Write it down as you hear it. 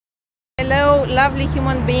lovely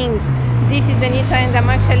human beings. This is Denisa and I'm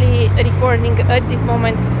actually recording at this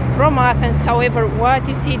moment from Athens. However, what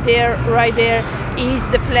you see there, right there, is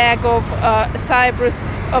the flag of Cyprus,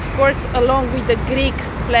 of course, along with the Greek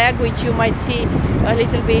flag, which you might see a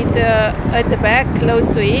little bit at the back, close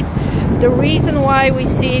to it. The reason why we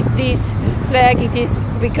see this flag, it is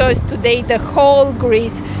because today the whole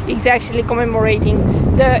Greece is actually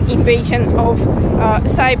commemorating the invasion of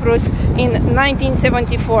Cyprus in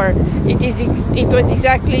 1974. It was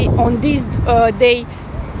exactly on this day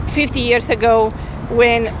 50 years ago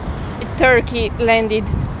when Turkey landed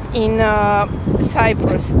in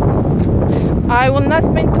Cyprus. I will not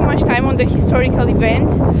spend too much time on the historical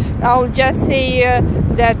events. I'll just say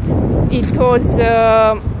that it was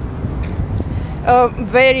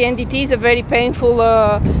it is a very painful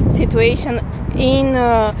situation in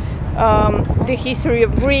the history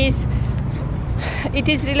of Greece. It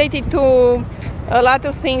is related to a lot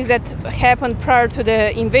of things that happened prior to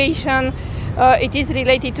the invasion. It is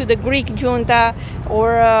related to the Greek junta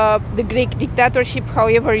or the Greek dictatorship,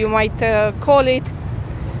 however you might call it.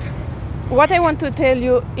 What I want to tell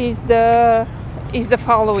you is the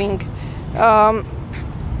following.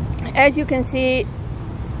 As you can see,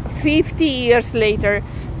 50 years later,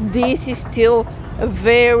 this is still a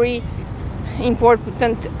very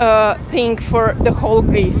important thing for the whole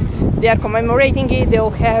Greece. They are commemorating it.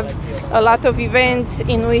 They'll have a lot of events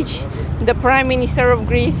in which the Prime Minister of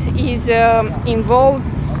Greece is involved.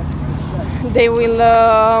 They will.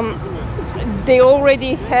 They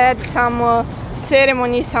already had some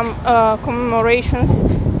ceremonies, some commemorations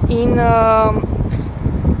in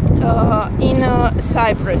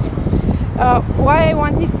Cyprus. Why I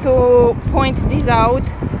wanted to point this out,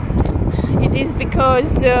 it is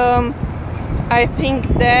because I think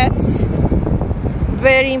that's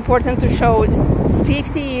very important to show.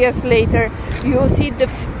 50 years later, you see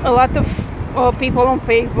a lot of people on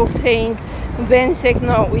Facebook saying "Ben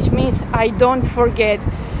Sekno," which means I don't forget.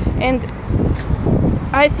 And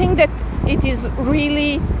I think that it is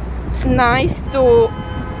really nice to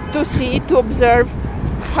see, to observe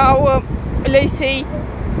how, let's say,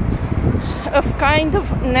 a kind of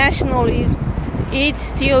nationalism is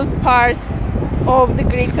still part of the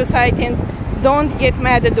Greek society. And don't get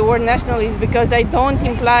mad at the word nationalism, because I don't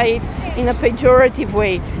imply it in a pejorative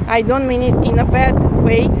way. I don't mean it in a bad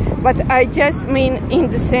way, but I just mean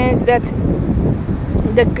in the sense that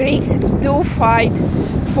the Greeks do fight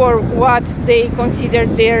for what they consider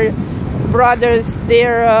their brothers,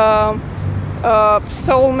 their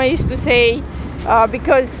soulmates, to say,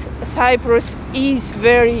 because Cyprus is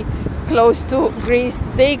very close to Greece.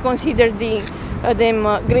 They consider them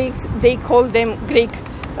Greeks. They call them Greek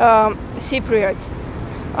Cypriots.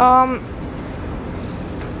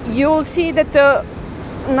 You'll see that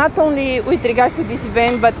not only with regards to this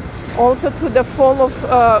event, but also to the fall of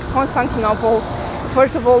Constantinople,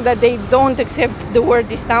 first of all, that they don't accept the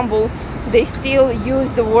word Istanbul. They still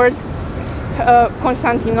use the word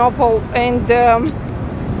Constantinople, and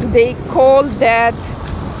they call that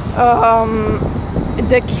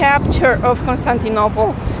the capture of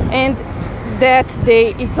Constantinople, and that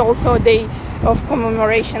day it's also a day of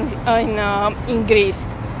commemoration in Greece.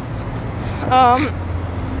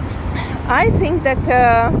 I think that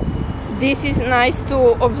this is nice to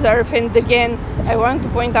observe, and again I want to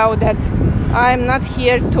point out that I'm not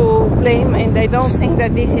here to blame, and I don't think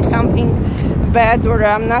that this is something bad, or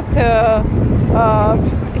I'm not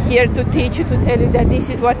here to teach you, to tell you that this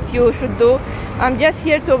is what you should do. I'm just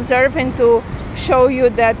here to observe and to show you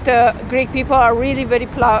that Greek people are really very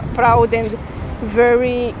proud and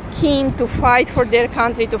very keen to fight for their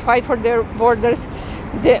country, to fight for their borders.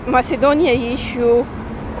 The Macedonia issue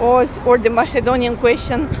was, or the Macedonian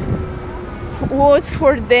question, was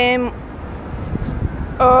for them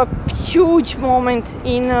a huge moment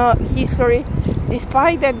in history,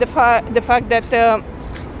 despite that the fact that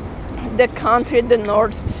the country, the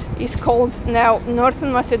north, is called now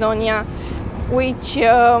Northern Macedonia, which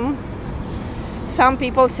some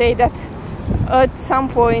people say that at some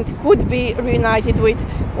point could be reunited with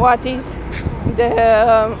what is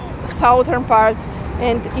the southern part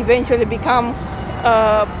and eventually become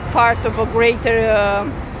part of a greater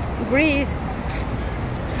Greece.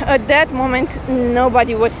 At that moment,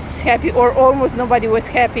 nobody was happy, or almost nobody was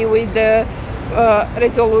happy with the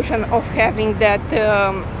resolution of having that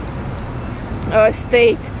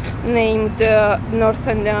state named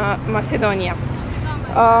Northern Macedonia.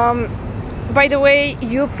 By the way,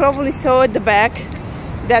 you probably saw at the back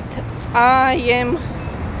that I am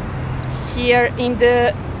here in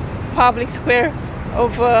the public square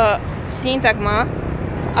of Syntagma.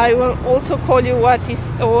 I will also call you I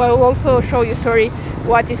will also show you, sorry,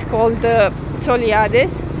 what is called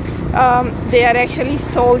Tsoliades. They are actually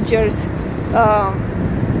soldiers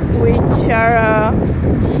which are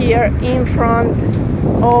here in front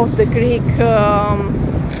of the Greek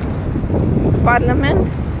parliament.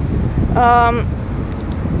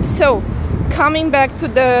 So coming back to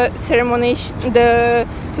the ceremony, to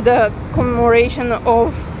the commemoration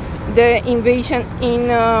of the invasion in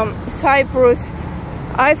Cyprus,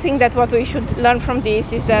 I think that what we should learn from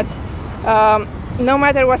this is that no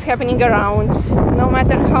matter what's happening around, no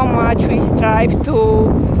matter how much we strive to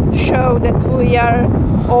show that we are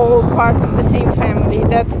all part of the same family,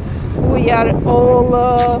 that we are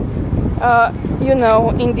all you know,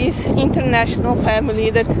 in this international family,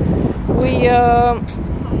 that we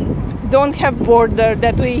don't have border,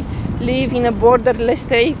 that we live in a borderless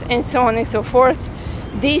state, and so on and so forth.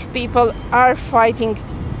 These people are fighting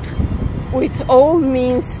with all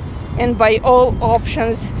means and by all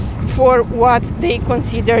options for what they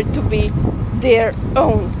consider to be their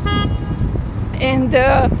own. And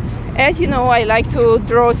as you know, I like to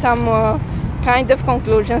draw some kind of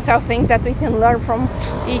conclusions of things that we can learn from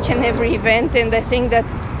each and every event, and I think that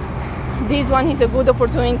this one is a good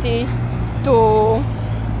opportunity to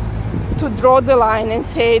draw the line and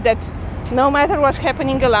say that no matter what's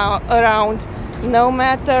happening around, no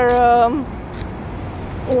matter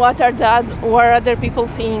what other people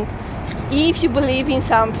think, if you believe in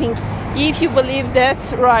something, if you believe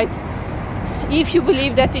that's right, if you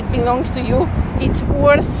believe that it belongs to you, it's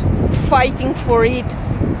worth fighting for it,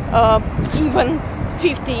 even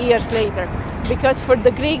 50 years later. Because for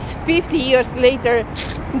the Greeks, 50 years later,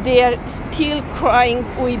 they are still crying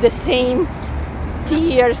with the same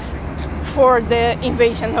tears for the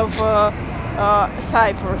invasion of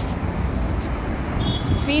Cyprus.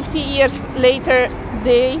 50 years later,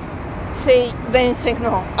 they say,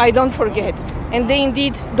 no, I don't forget. And they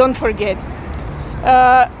indeed don't forget.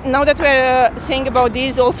 Now that we're saying about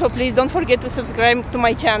this, also please don't forget to subscribe to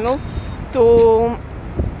my channel, to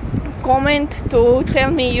comment, to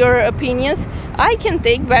tell me your opinions. I can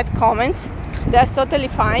take bad comments, that's totally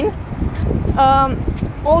fine.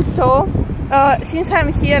 Also, since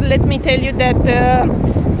I'm here, let me tell you that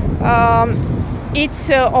it's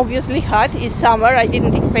obviously hot, it's summer. I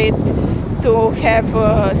didn't expect to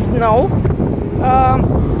have snow.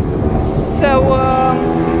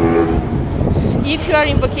 If you are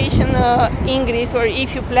in vacation in Greece, or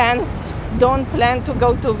if you don't plan to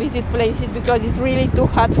go to visit places because it's really too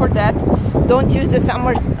hot for that, don't use the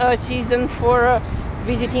summer season for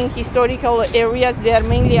visiting historical areas. They are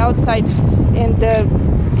mainly outside, and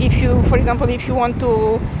if you, for example, if you want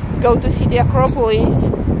to go to see the Acropolis,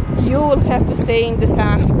 you will have to stay in the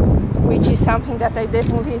sun, which is something that I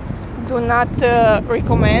definitely do not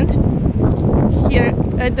recommend. Here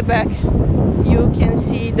at the back you can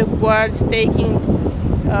see the guards taking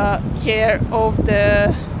care of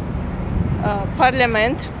the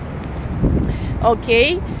parliament.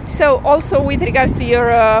 Okay, so also with regards to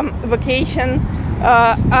your vacation,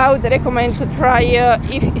 I would recommend to try,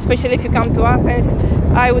 especially if you come to Athens,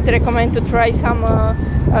 I would recommend to try some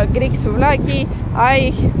Greek souvlaki.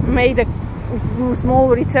 I made a small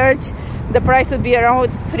research. The price would be around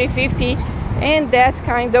 $3.50, and that's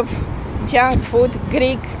kind of junk food,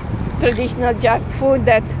 Greek traditional junk food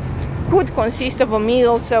that could consist of a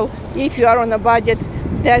meal. So if you are on a budget,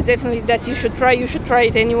 that's definitely that you should try. You should try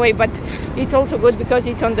it anyway, but it's also good because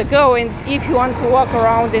it's on the go, and if you want to walk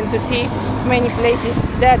around and to see many places,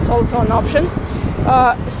 that's also an option.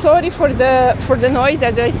 Sorry for the noise.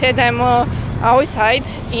 As I said, I'm outside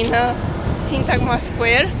in Syntagma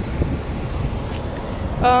Square.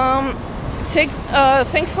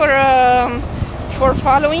 Thanks for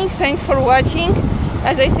following, thanks for watching.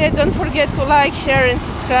 As I said, don't forget to like, share and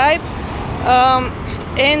subscribe,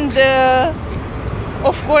 and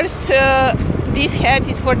of course this hat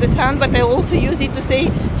is for the sun, but I also use it to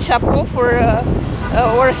say chapeau for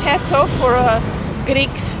or hats off for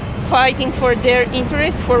Greeks fighting for their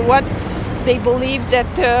interests, for what they believe that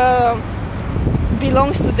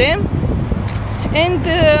belongs to them, and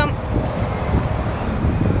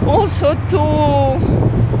also to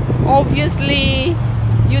obviously,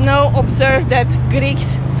 you know, observe that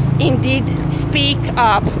Greeks indeed speak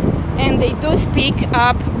up, and they do speak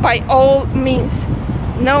up by all means,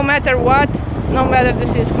 no matter what, no matter the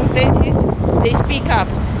circumstances, they speak up.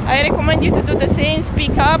 I recommend you to do the same,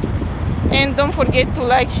 speak up, and don't forget to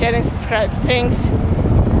like, share and subscribe. Thanks.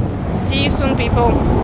 See you soon, people.